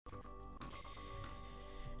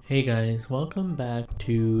Hey guys, welcome back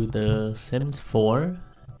to The Sims 4.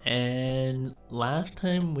 And last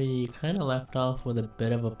time we kind of left off with a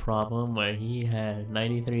bit of a problem where he had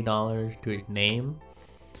 $93 to his name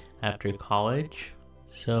after college.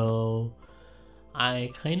 So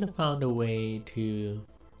I kind of found a way to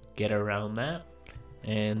get around that.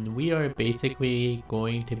 And we are basically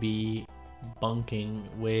going to be bunking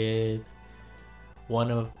with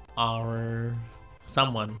one of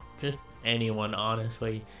someone, just anyone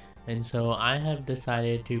honestly. And so I have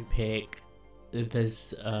decided to pick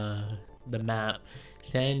the map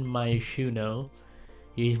San Maishuno.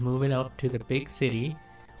 He's moving up to the big city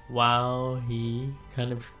while he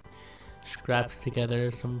kind of scraps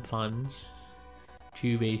together some funds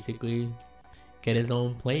to basically get his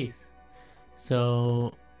own place.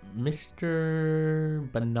 So Mr.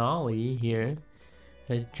 Banali here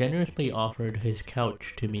has generously offered his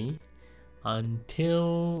couch to me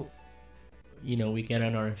until we get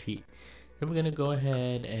on our feet. So we're gonna go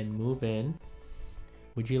ahead and move in.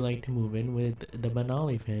 Would you like to move in with the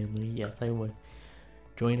Banali family? Yes, I would.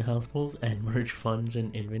 Join households and merge funds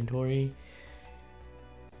and inventory.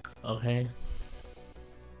 Okay.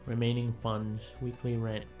 Remaining funds, weekly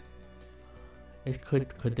rent.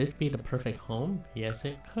 Could this be the perfect home? Yes,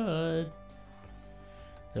 it could.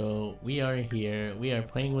 So we are here. We are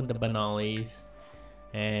playing with the Banalis.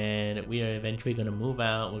 And we are eventually going to move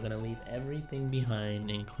out. We're going to leave everything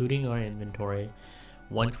behind, including our inventory,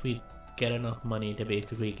 once we get enough money to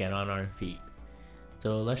basically get on our feet.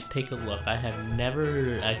 So let's take a look. I have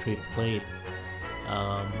never actually played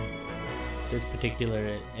this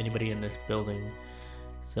particular anybody in this building,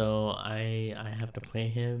 so I have to play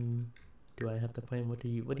him. Do I have to play him? What do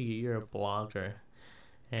you? You're a blogger,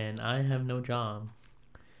 and I have no job.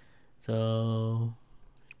 So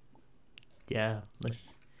yeah, let's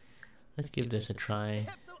give this a try.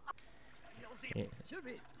 Yeah.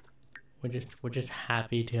 We're just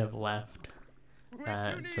happy to have left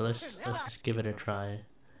that, so let's just give it a try.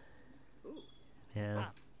 Yeah,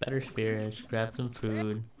 better spirits, grab some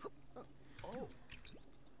food.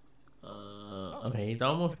 Okay, he's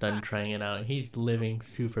almost done trying it out. He's living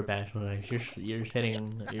super bachelor. You're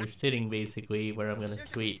sitting basically where I'm gonna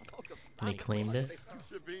tweet. Can he claim this?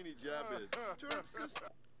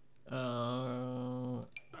 Yeah,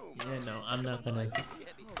 no, I'm not gonna.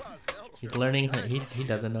 He's learning. He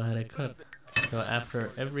doesn't know how to cook. So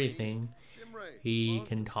after everything, he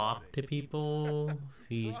can talk to people.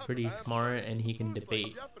 He's pretty smart and he can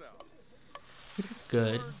debate, which is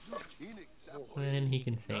good. And he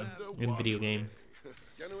can sing in video games.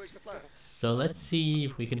 So let's see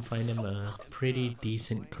if we can find him a pretty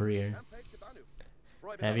decent career.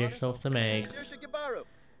 Have yourself some eggs.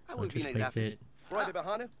 Don't just place it.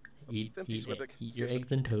 Eat your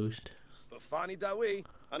eggs and toast.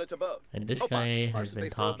 And this guy has been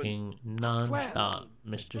talking non-stop,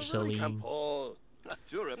 Mr. Salim. What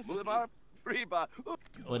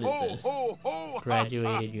is this?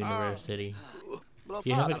 Graduated university. Do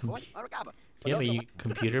you have a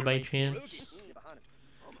computer by chance?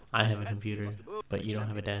 I have a computer, but you don't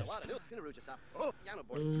have a desk.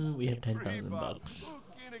 We have 10,000 bucks.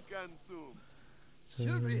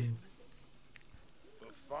 So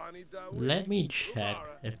let me check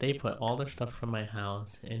if they put all the stuff from my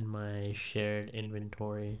house in my shared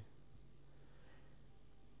inventory.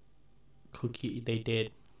 They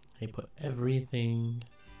did. They put everything.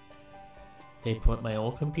 They put my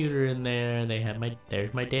old computer in there. They have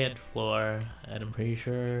there's my dance floor, and I'm pretty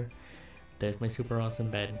sure there's my super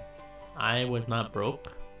awesome bed. I was not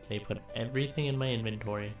broke. They put everything in my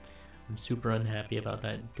inventory. I'm super unhappy about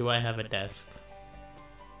that. Do I have a desk?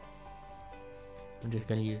 I'm just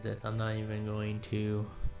gonna use this. I'm not even going to.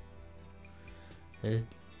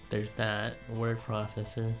 There's that word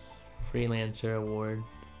processor, freelancer award.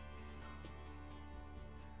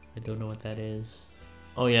 I don't know what that is.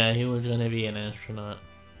 Oh yeah, he was gonna be an astronaut.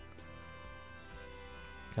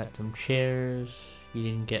 Got some chairs. You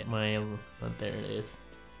didn't get my. Oh, there it is.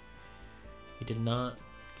 You did not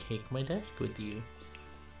take my desk with you.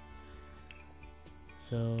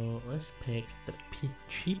 So let's pick the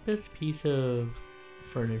cheapest piece of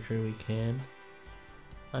furniture we can.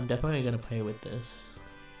 I'm definitely gonna play with this.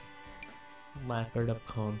 Lacquered up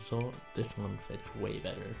console. This one fits way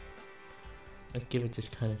better. Let's give it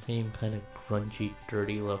just same kind of grungy,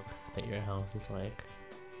 dirty look that your house is like.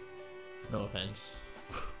 No offense.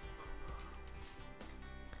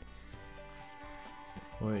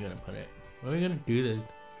 Where are we gonna put it? What are we gonna do this?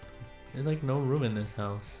 There's like no room in this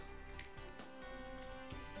house.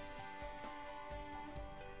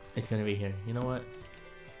 It's gonna be here. You know what?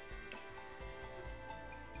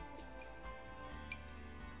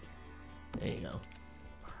 There you go.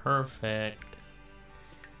 Perfect.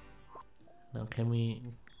 Now can we...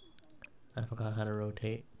 I forgot how to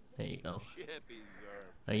rotate. There you go.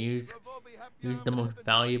 Now use the most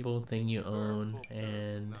valuable thing you own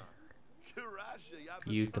and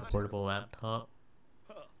use the portable laptop.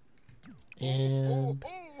 And...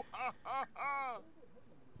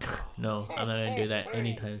 No, I'm not gonna do that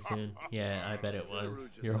anytime soon. Yeah, I bet it was.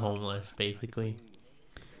 You're homeless, basically.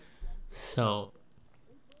 So,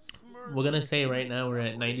 we're gonna say right now we're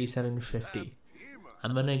at 9750.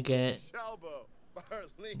 I'm gonna get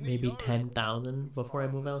maybe 10,000 before I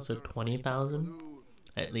move out, so 20,000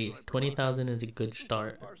 at least. 20,000 is a good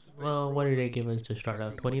start. Well, what do they give us to start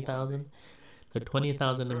out? 20,000. So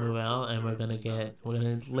 20,000 to move out, and we're gonna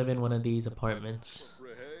live in one of these apartments.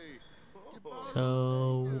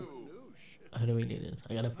 So how do we do this?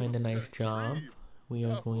 I gotta find a nice job. We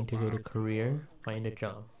are going to go to career, find a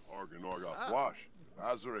job. Alright.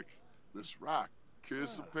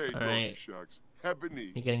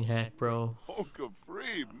 You're getting hacked, bro. Oh,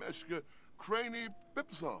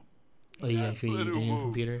 you actually using your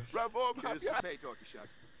computer?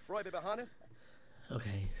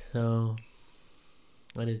 Okay, so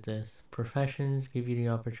what is this? Professions give you the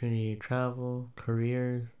opportunity to travel.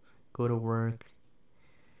 Careers, go to work.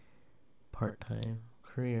 Part-time.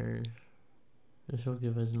 Careers. This will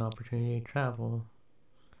give us an opportunity to travel.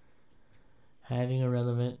 Having a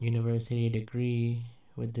relevant university degree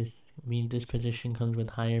with this means this position comes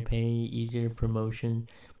with higher pay, easier promotion,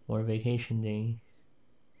 more vacation day.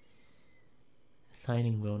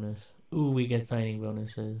 Signing bonus. Ooh, we get signing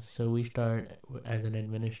bonuses. So we start as an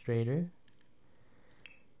administrator.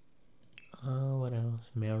 What else?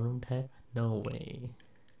 Mailroom tech? No way.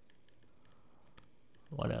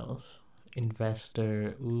 What else?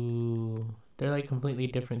 Investor. Ooh, they're like completely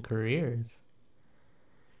different careers.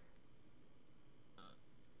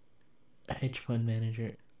 Hedge fund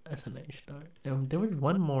manager. That's a nice start. There was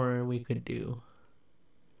one more we could do.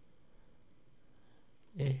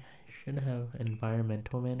 I should have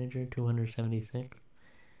environmental manager, 276.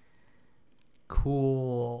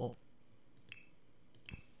 Cool.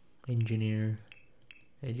 Engineer.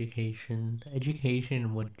 Education.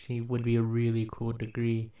 Education would be a really cool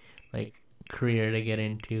degree, like career to get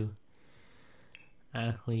into.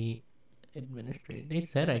 Athlete. Administrator. They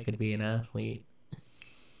said I could be an athlete.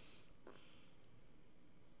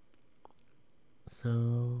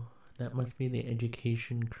 So that must be the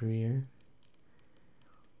education career.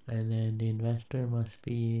 And then the investor must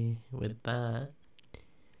be with that.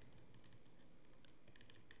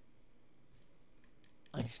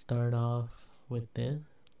 I start off with this.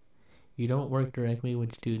 You don't work directly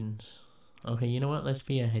with students. Okay, you know what? Let's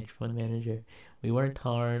be a hedge fund manager. We worked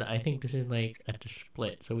hard. I think this is like at the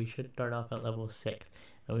split. So we should start off at level 6.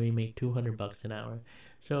 And we make $200 an hour.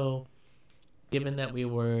 So given that we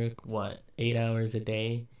work, 8 hours a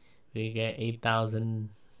day, we get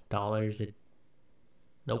 $8,000 a...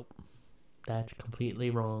 Nope. That's completely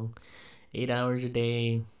wrong. 8 hours a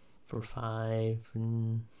day for 5.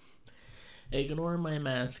 Ignore my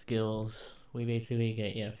math skills. We basically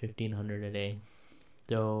get, $1,500 a day.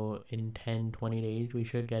 So in 10-20 days we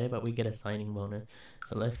should get it, but we get a signing bonus.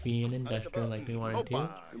 So let's be an investor like we wanted to,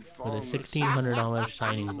 with a $1,600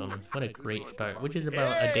 signing bonus. What a great start, which is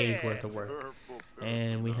about a day's worth of work.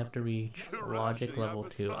 And we have to reach logic level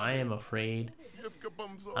 2. I am afraid.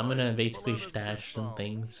 I'm gonna basically stash some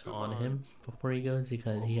things on him before he goes,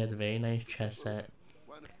 because he has a very nice chess set.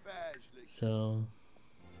 So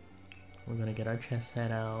we're gonna get our chess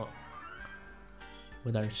set out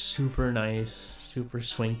with our super nice, super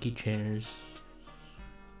swanky chairs.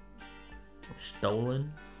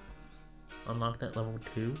 Stolen. Unlocked at level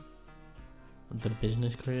 2. The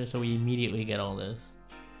business career, so we immediately get all this.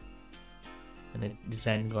 And a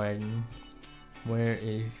Zen garden. Where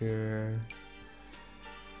is your...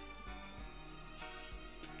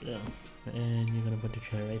 Yeah. And you're gonna put the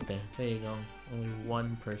chair right there. There you go. Only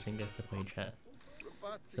one person gets to play chess.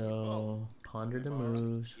 So, ponder the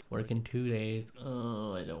moves. Work in 2 days.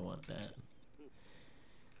 Oh, I don't want that.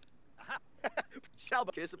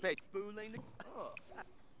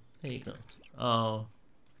 There you go. Oh,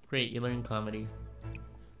 great. You learn comedy.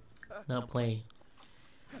 Now play.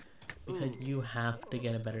 Because you have to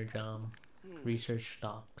get a better job. Research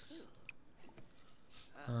stocks.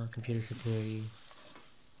 Computer security.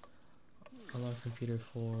 Unlock computer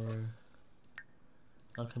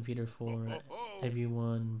for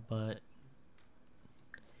everyone, but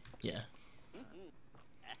yeah.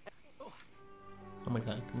 Oh my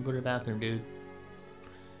god, I'm going to the bathroom, dude.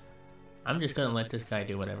 I'm just gonna let this guy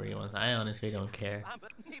do whatever he wants. I honestly don't care.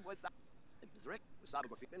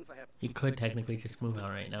 He could technically just move out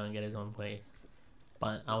right now and get his own place.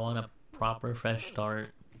 But I want a proper fresh start.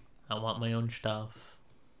 I want my own stuff.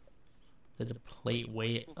 There's a plate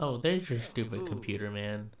weight. Oh, there's your stupid computer,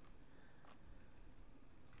 man.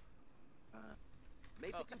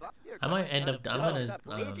 I might end up. I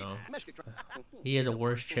don't know. He has a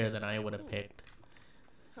worse chair than I would have picked.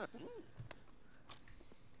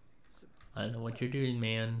 I don't know what you're doing,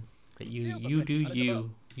 man. But you do you.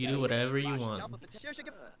 You do whatever you want.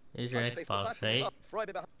 Here's your Xbox, right?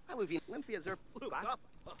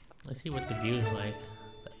 Let's see what the view is like.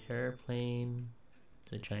 The airplane,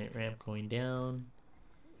 the giant ramp going down.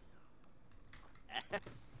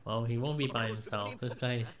 Well, he won't be by himself. This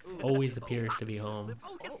guy always appears to be home.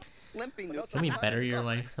 Can we better your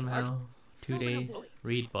life somehow? 2 days,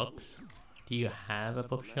 read books. Do you have a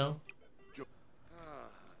bookshelf?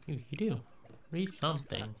 You do. Read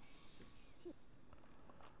something.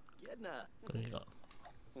 There you go.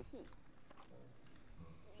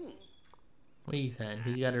 What he said?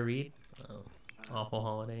 He gotta read? Oh, awful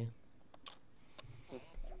holiday.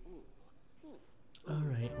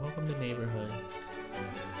 Alright, welcome to neighborhood.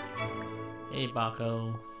 Hey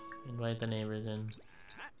Baco. Invite the neighbors in.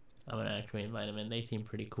 I'm gonna actually invite them in. They seem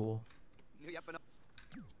pretty cool.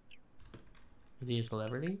 Is he a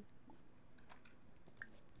celebrity?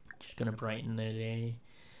 Just gonna brighten their day.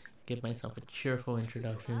 Give myself a cheerful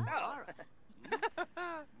introduction.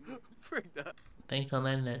 Thanks on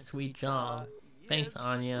landing that sweet job. Thanks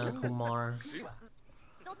Anya, Kumar.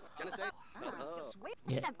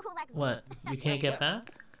 Yeah. What? You can't get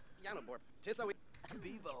back?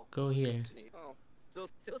 Go here.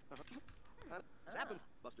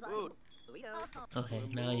 Okay,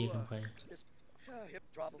 now you can play.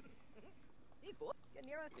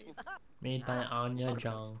 Made by Anya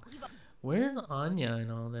Jong. Where's Anya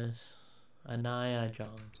in all this? Anaya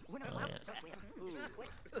Jong. Oh yeah.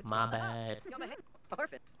 My bad.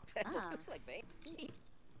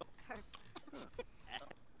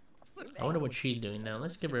 I wonder what she's doing now.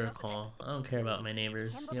 Let's give her a call. I don't care about my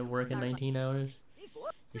neighbors. You have work in 19 hours?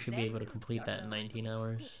 You should be able to complete that in 19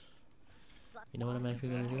 hours. You know what I'm actually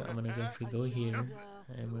going to do? I'm going to actually go here.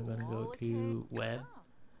 And we're going to go to web.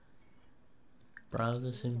 Browse the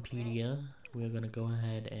Simpedia. We're going to go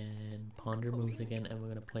ahead and ponder moves again. And we're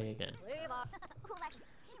going to play again.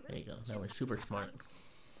 There you go. Now we're super smart.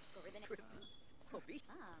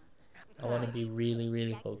 I want to be really,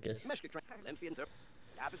 really focused.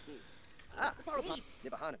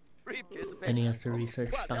 And he has to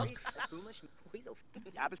research stocks.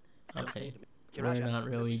 Okay. We're not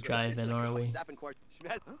really driving, are we?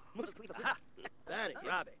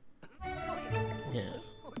 Yeah.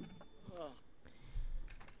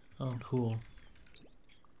 Oh, cool.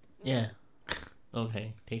 Yeah.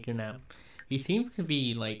 Okay, take your nap. He seems to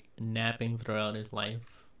be, like, napping throughout his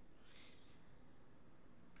life.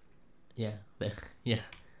 Yeah. Yeah.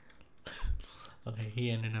 Okay,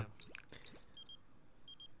 he ended up...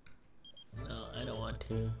 No, I don't want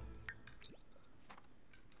to.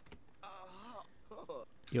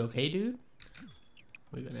 You okay, dude?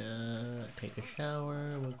 We're gonna take a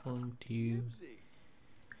shower.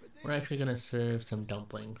 We're actually gonna serve some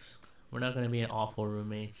dumplings. We're not gonna be awful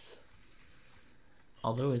roommates.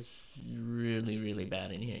 Although it's really, really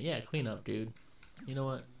bad in here. Yeah, clean up, dude. You know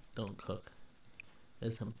what? Don't cook.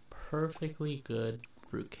 There's some perfectly good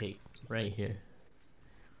fruitcake right here.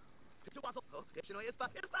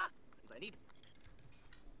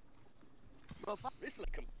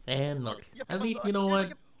 And look, at least, you know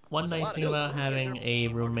what? One nice thing about having a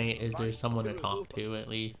roommate is there's someone to talk to, at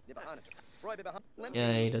least.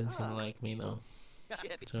 Yeah, he doesn't seem to like me, though.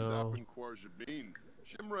 So,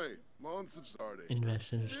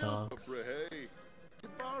 invest in stock.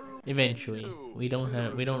 Eventually. We don't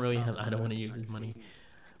really have, I don't want to use his money.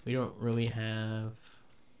 We don't really have,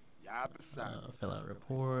 fill out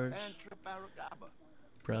reports,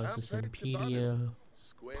 browse the Simpedia,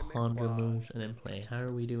 ponder moves, and then play. How are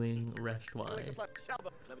we doing rest-wise?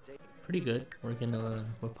 Pretty good.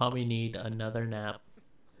 We'll probably need another nap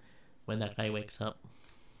when that guy wakes up.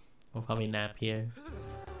 We'll probably nap here.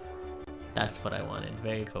 That's what I wanted.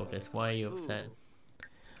 Very focused. Why are you upset?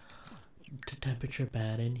 The temperature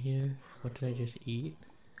bad in here? What did I just eat?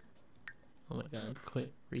 Oh my god,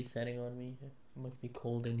 quit resetting on me. It must be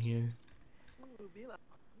cold in here.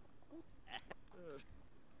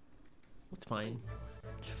 It's fine.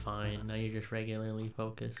 It's fine. Now you're just regularly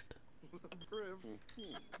focused.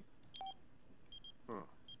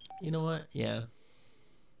 You know what? Yeah.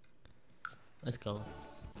 Let's go.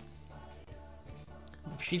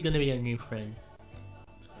 She's gonna be our new friend.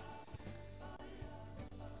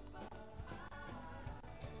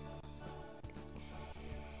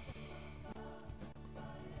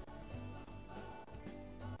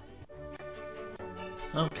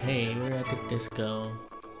 Okay, we're at the disco.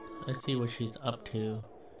 Let's see what she's up to.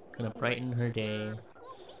 Gonna brighten her day.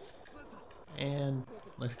 And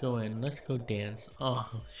let's go in. Let's go dance.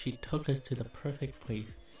 Oh, she took us to the perfect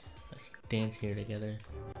place. Let's dance here together.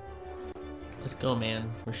 Let's go,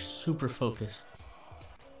 man. We're super focused.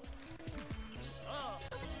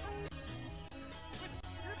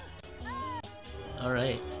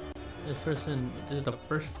 Alright. This is the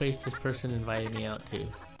first place this person invited me out to.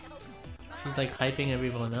 She's like hyping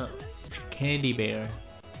everyone up. Candy Bear.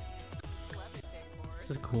 This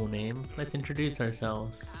is a cool name. Let's introduce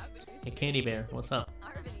ourselves. Hey, Candy Bear, what's up?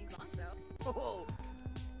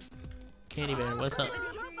 Candy Bear, what's up?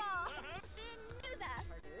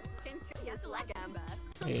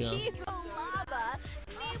 There you go.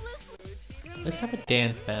 Let's have a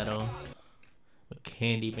dance battle with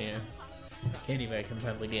Candy Bear. Candy Bear can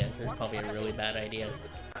probably dance. It's probably a really bad idea.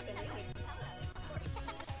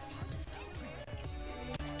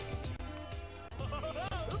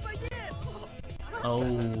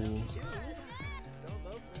 Oh.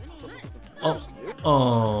 Oh.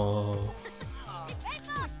 Oh.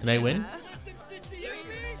 Did I win?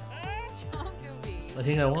 I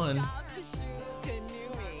think I won.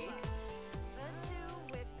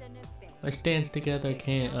 Let's dance together,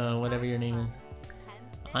 whatever your name is.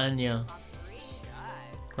 Anya.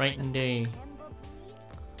 Brighten Day.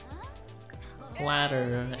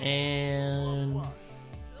 Flatter. And...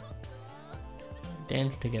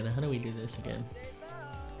 dance together. How do we do this again?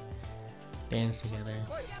 Dance together.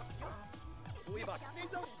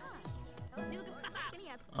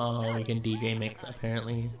 Oh, we can DJ mix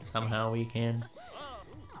apparently. Somehow we can.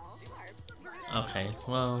 Okay,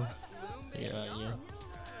 well, yeah, you.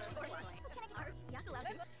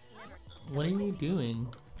 What are you doing?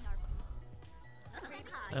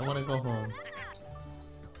 I want to go home.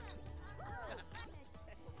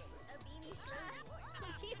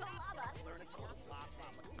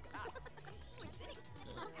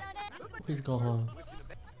 Please go home.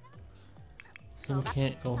 Sim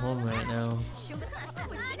can't go home right now.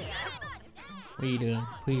 What are you doing?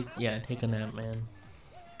 Please, yeah, take a nap, man.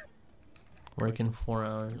 Working 4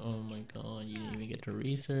 hours. Oh my god, you didn't even get to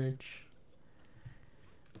research.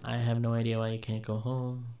 I have no idea why you can't go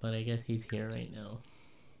home, but I guess he's here right now.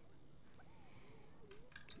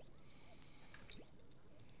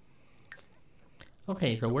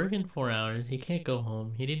 Okay, so working 4 hours, he can't go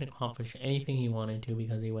home. He didn't accomplish anything he wanted to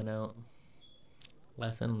because he went out.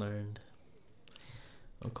 Lesson learned.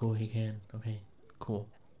 Oh cool, he can. Okay, cool.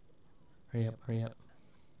 Hurry up, hurry up.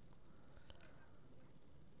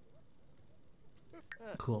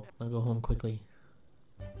 Cool, I'll go home quickly.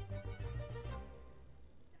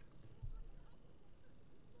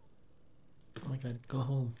 Oh my god, go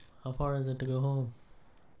home. How far is it to go home?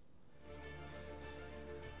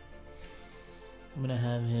 I'm gonna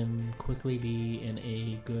have him quickly be in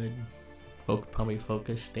a good, probably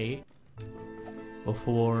focused state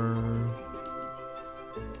before...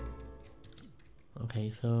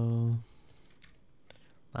 Okay, so...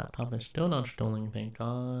 laptop is still not stolen, thank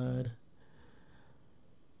god.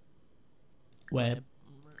 Web.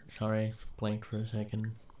 Sorry, blanked for a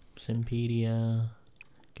second. Simpedia.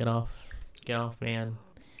 Get off, man.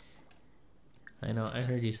 I know, I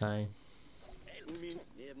heard you sigh.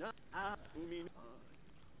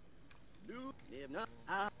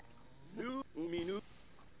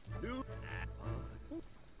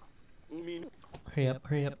 Hurry up,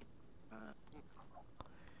 hurry up.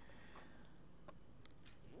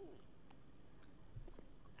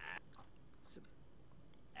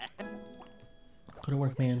 Go to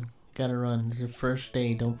work, man. Gotta run. This is the first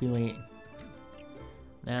day, don't be late.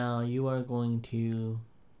 Now, you are going to...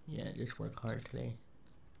 yeah, just work hard today.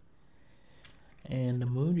 And the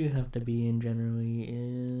mood you have to be in generally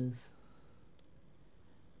is...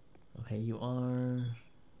 okay, you are...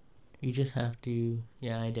 you just have to...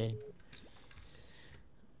 yeah, I did.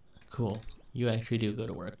 Cool. You actually do go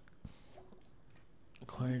to work.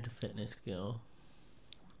 Acquired fitness skill.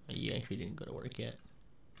 You actually didn't go to work yet.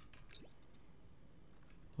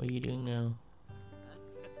 What are you doing now?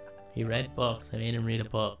 He read books. I made him read a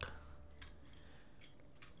book.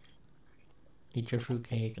 Eat your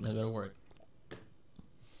fruitcake and I'll go to work.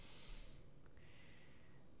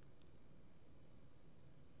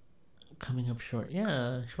 Coming up short.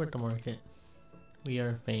 Yeah, short to market. We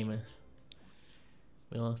are famous.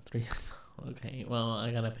 We lost 3. Okay, well,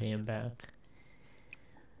 I gotta pay him back.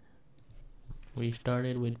 We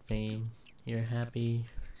started with fame. You're happy.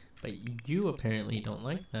 But you apparently don't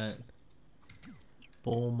like that.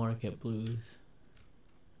 Bull market blues.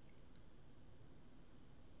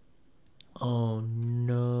 Oh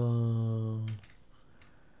no.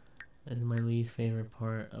 That's my least least favorite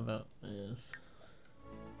part about this?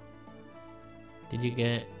 Did you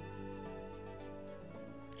get...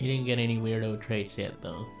 You didn't get any weirdo traits yet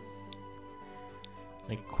though.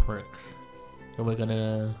 Like quirks. So we're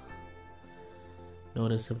gonna...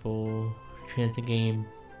 Noticeable chance to game.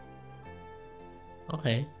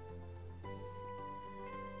 Okay.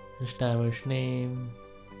 Established name.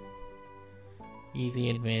 Easy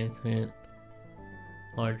advancement.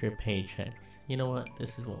 Larger paychecks. You know what?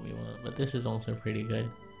 This is what we want. But this is also pretty good.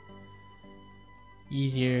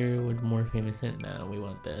 Easier with more famous in. Nah, we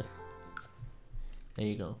want this. There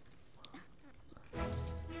you go.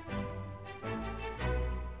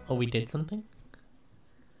 Oh, we did something?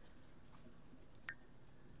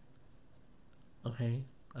 Okay.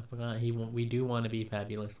 I forgot we do want to be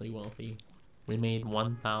fabulously wealthy. We made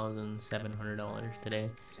 $1,700 today.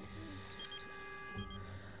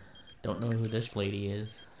 Don't know who this lady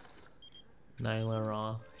is. Nyla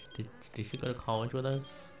Roth. Did she go to college with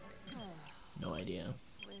us? No idea.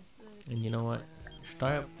 And you know what?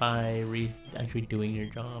 Start by actually doing your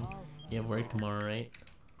job. You have work tomorrow, right?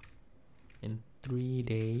 In 3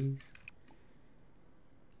 days.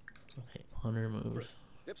 Okay, 100 moves.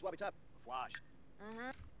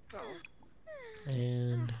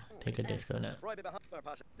 And take a disco nap.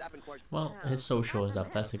 Well, his social is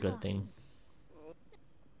up. That's a good thing.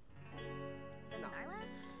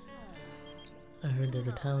 I heard there's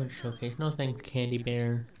a talent showcase. No thanks, Candy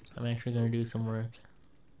Bear. I'm actually gonna do some work.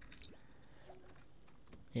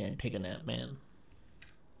 Yeah, take a nap, man.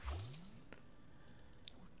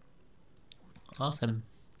 Awesome.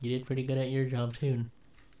 You did pretty good at your job too.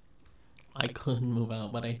 I couldn't move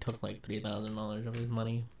out, but I took like $3,000 of his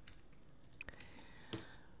money.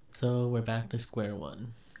 So we're back to square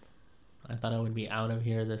one. I thought I would be out of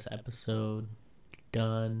here this episode.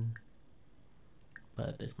 Done.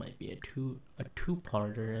 But this might be a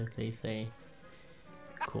two-parter, as they say.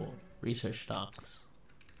 Cool. Research stocks.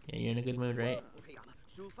 Yeah, you're in a good mood, right?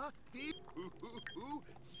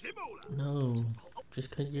 No. Just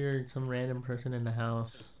because you're some random person in the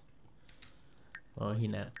house. Well, he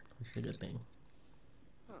napped, which is a good thing.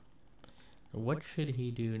 So what should he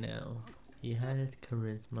do now? He has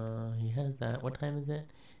charisma. He has that. What time is it?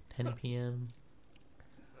 10 p.m.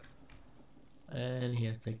 And he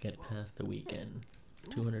has to get past the weekend.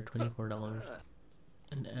 $224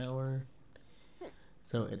 an hour.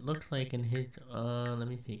 So it looks like in his let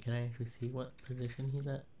me see, can I actually see what position he's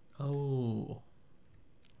at? Oh,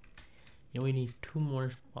 he only needs 2 more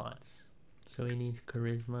spots. So he needs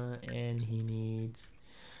charisma and he needs,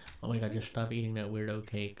 oh my god, just stop eating that weirdo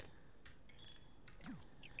cake.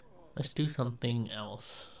 Let's do something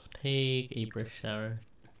else. Take a brush shower.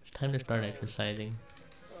 It's time to start exercising.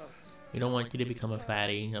 We don't want you to become a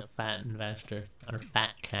fatty, a fat investor, or a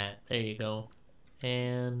fat cat. There you go.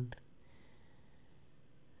 And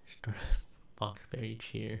start Foxberry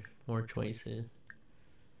cheer. More choices.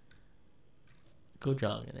 Go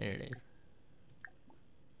jogging. There it is.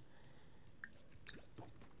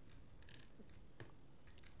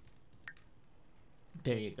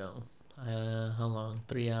 There you go. How long?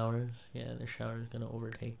 3 hours? Yeah, the shower's gonna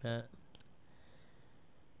overtake that.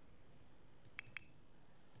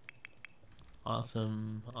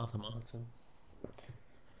 Awesome, awesome, awesome.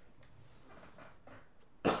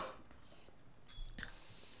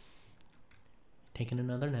 Taking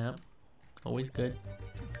another nap. Always good.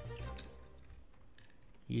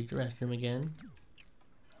 Use the restroom again.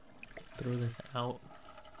 Throw this out.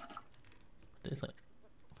 Just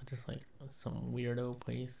like some weirdo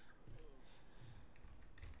place.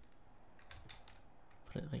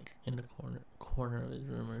 Put it like in the corner of his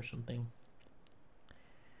room or something.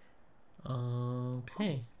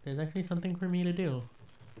 Okay, there's actually something for me to do.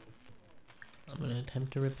 I'm gonna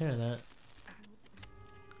attempt to repair that.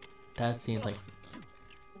 That seems like...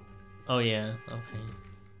 Oh yeah, okay.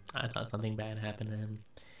 I thought something bad happened to him.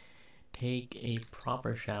 Take a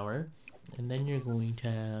proper shower, and then you're going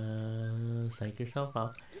to psych yourself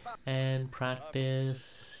up and practice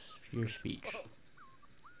your speech.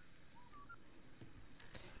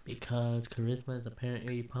 Because charisma is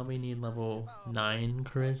apparently, you probably need level 9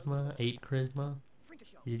 charisma, 8 charisma.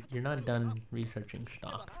 You're not done researching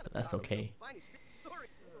stocks, but that's okay.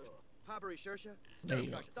 There you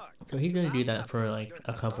go. So he's gonna do that for like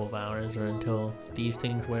a couple of hours or until these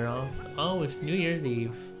things wear off. Oh, it's New Year's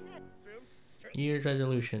Eve. New Year's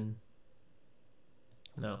resolution.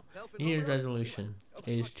 No. New Year's resolution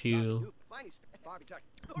is to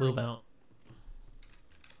move out.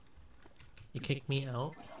 You kicked me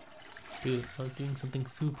out? Dude, I was doing something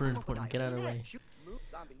super important. Get out of the way.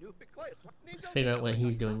 Let's figure out what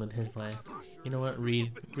he's doing with his life. You know what?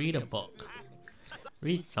 Read a book.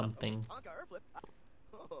 Read something.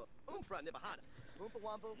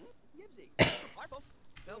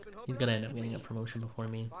 He's gonna end up getting a promotion before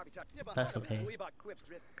me. That's okay.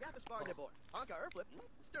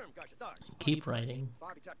 Keep writing.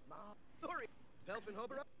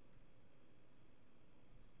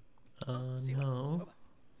 No.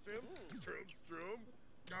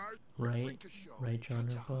 Right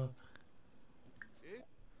genre book.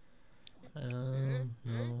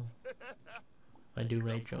 No. If I do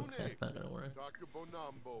write jokes, that's not gonna work.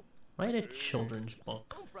 Write a children's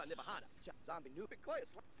book.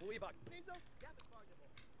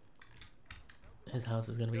 His house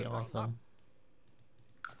is gonna be awesome.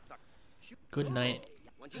 Good night.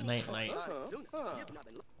 Night night.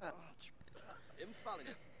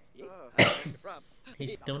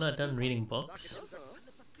 He's still not done reading books.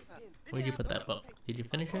 Where'd you put that book? Did you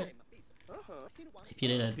finish it? If you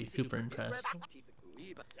did, I'd be super impressed.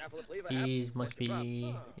 He must be...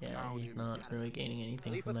 yeah, he's not really gaining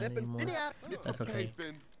anything from that anymore. That's okay.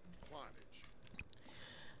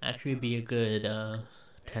 Actually be a good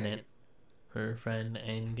tenant or friend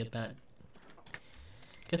and get that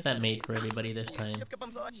made for everybody this time.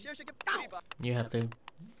 You have to...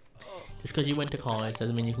 just because you went to college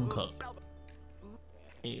doesn't mean you can cook.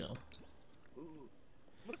 There you go.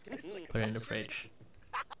 Put it in the fridge.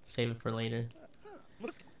 Save it for later.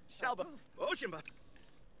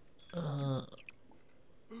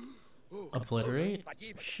 Obliterate?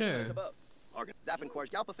 Sure.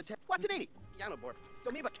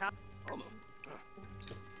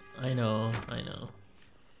 I know.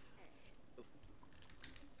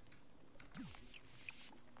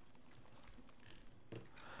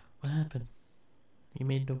 What happened? You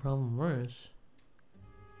made the problem worse.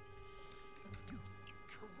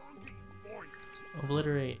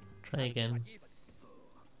 Obliterate. Try again.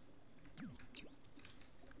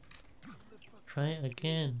 Try it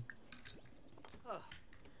again.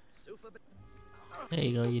 There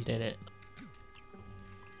you go, you did it.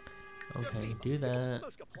 Okay, do that.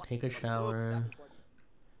 Take a shower.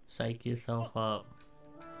 Psych yourself up.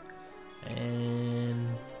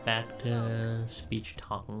 And back to speech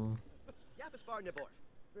talking.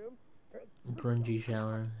 Grungy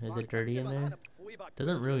shower. Is it dirty in there?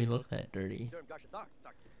 Doesn't really look that dirty.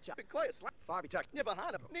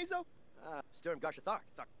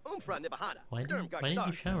 Why didn't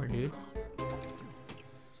you shower, dude?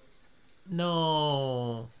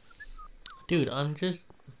 No. Dude, I'm just...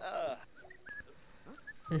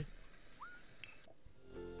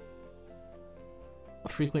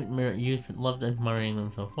 frequent use loved admiring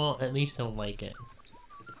themselves. Well, at least they'll like it.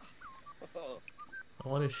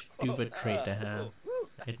 What a stupid trait to have.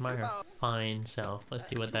 Admire fine self. Let's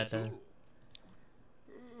see what that does.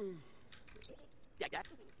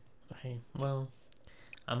 Okay, well,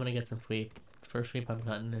 I'm gonna get some sleep. First sleep I've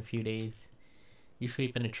gotten in a few days. You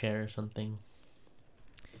sleep in a chair or something.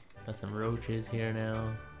 Got some roaches here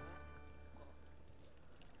now.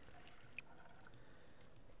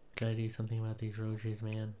 Gotta do something about these roaches,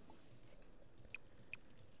 man.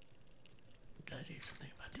 Gotta do something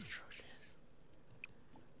about these roaches.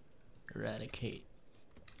 Eradicate.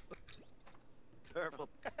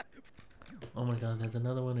 Oh my god, there's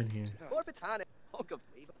another one in here.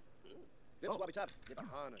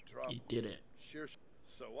 You did it.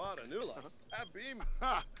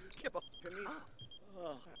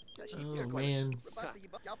 Oh man.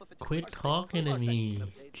 Quit talking to me.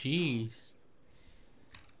 Jeez.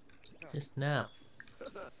 Just nap.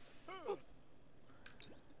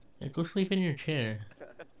 Yeah, go sleep in your chair.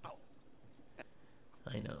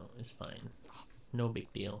 I know, it's fine. No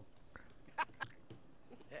big deal.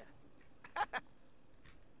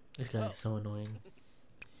 This guy's so annoying.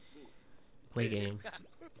 Play games.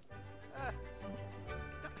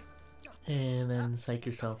 And then psych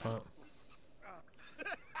yourself up.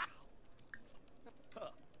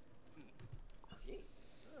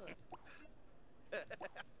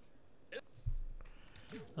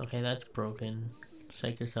 Okay, that's broken.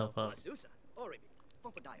 Psych yourself up.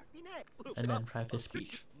 And then practice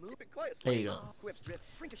speech. There you go.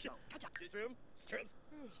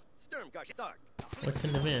 What's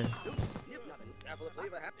in the mirror?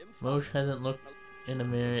 Moshe hasn't looked in the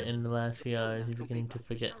mirror in the last few hours. He's beginning to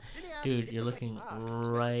forget. Dude, you're looking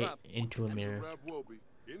right into a mirror.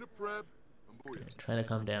 Try to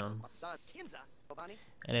calm down.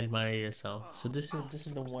 And admire yourself. So this is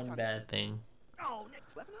the one bad thing.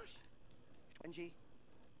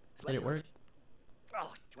 Did it work?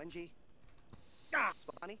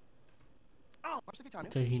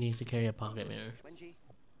 So he needs to carry a pocket mirror.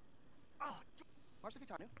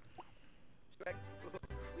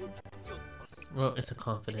 Well, it's a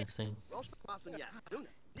confidence thing.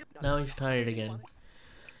 Now he's tired again.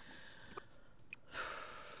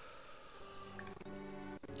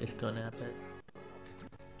 Just go nap it.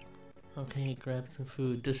 Okay, grab some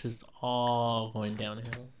food. This is all going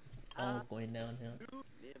downhill. It's all going downhill.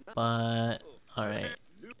 But, alright.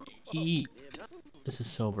 Eat. This is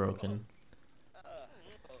so broken.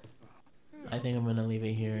 I think I'm gonna leave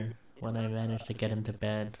it here when I manage to get him to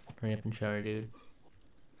bed. Hurry up and shower, dude.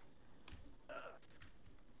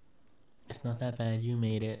 It's not that bad. You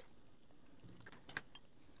made it.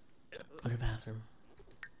 Go to the bathroom.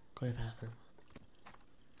 Go to the bathroom.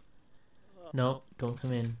 No, don't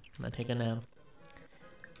come in. I'm gonna take a nap.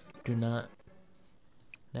 Do not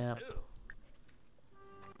nap.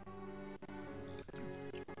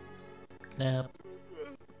 Nap.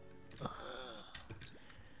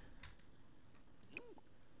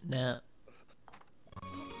 Nap.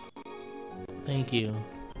 Thank you.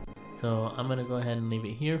 So I'm gonna go ahead and leave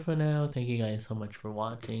it here for now. Thank you guys so much for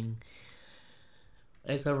watching.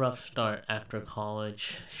 It's a rough start after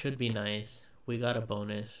college. Should be nice. We got a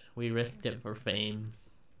bonus. We risked it for fame.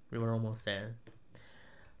 We were almost there.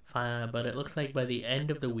 But it looks like by the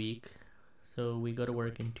end of the week, so we go to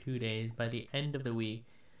work in 2 days. By the end of the week,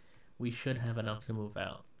 we should have enough to move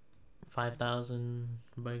out. 5,000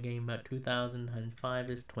 by game, about 2,000 times 5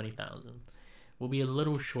 is 20,000. We'll be a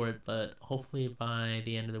little short, but hopefully by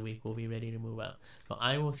the end of the week we'll be ready to move out. So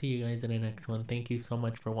I will see you guys in the next one. Thank you so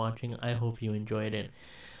much for watching. I hope you enjoyed it.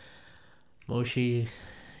 Moshi,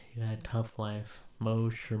 you had a tough life.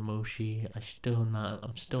 Mosh or Moshi, I'm still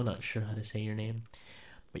not sure how to say your name,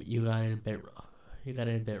 but you got it a bit rough. You got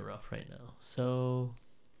it a bit rough right now. So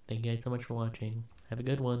thank you guys so much for watching. Have a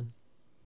good one.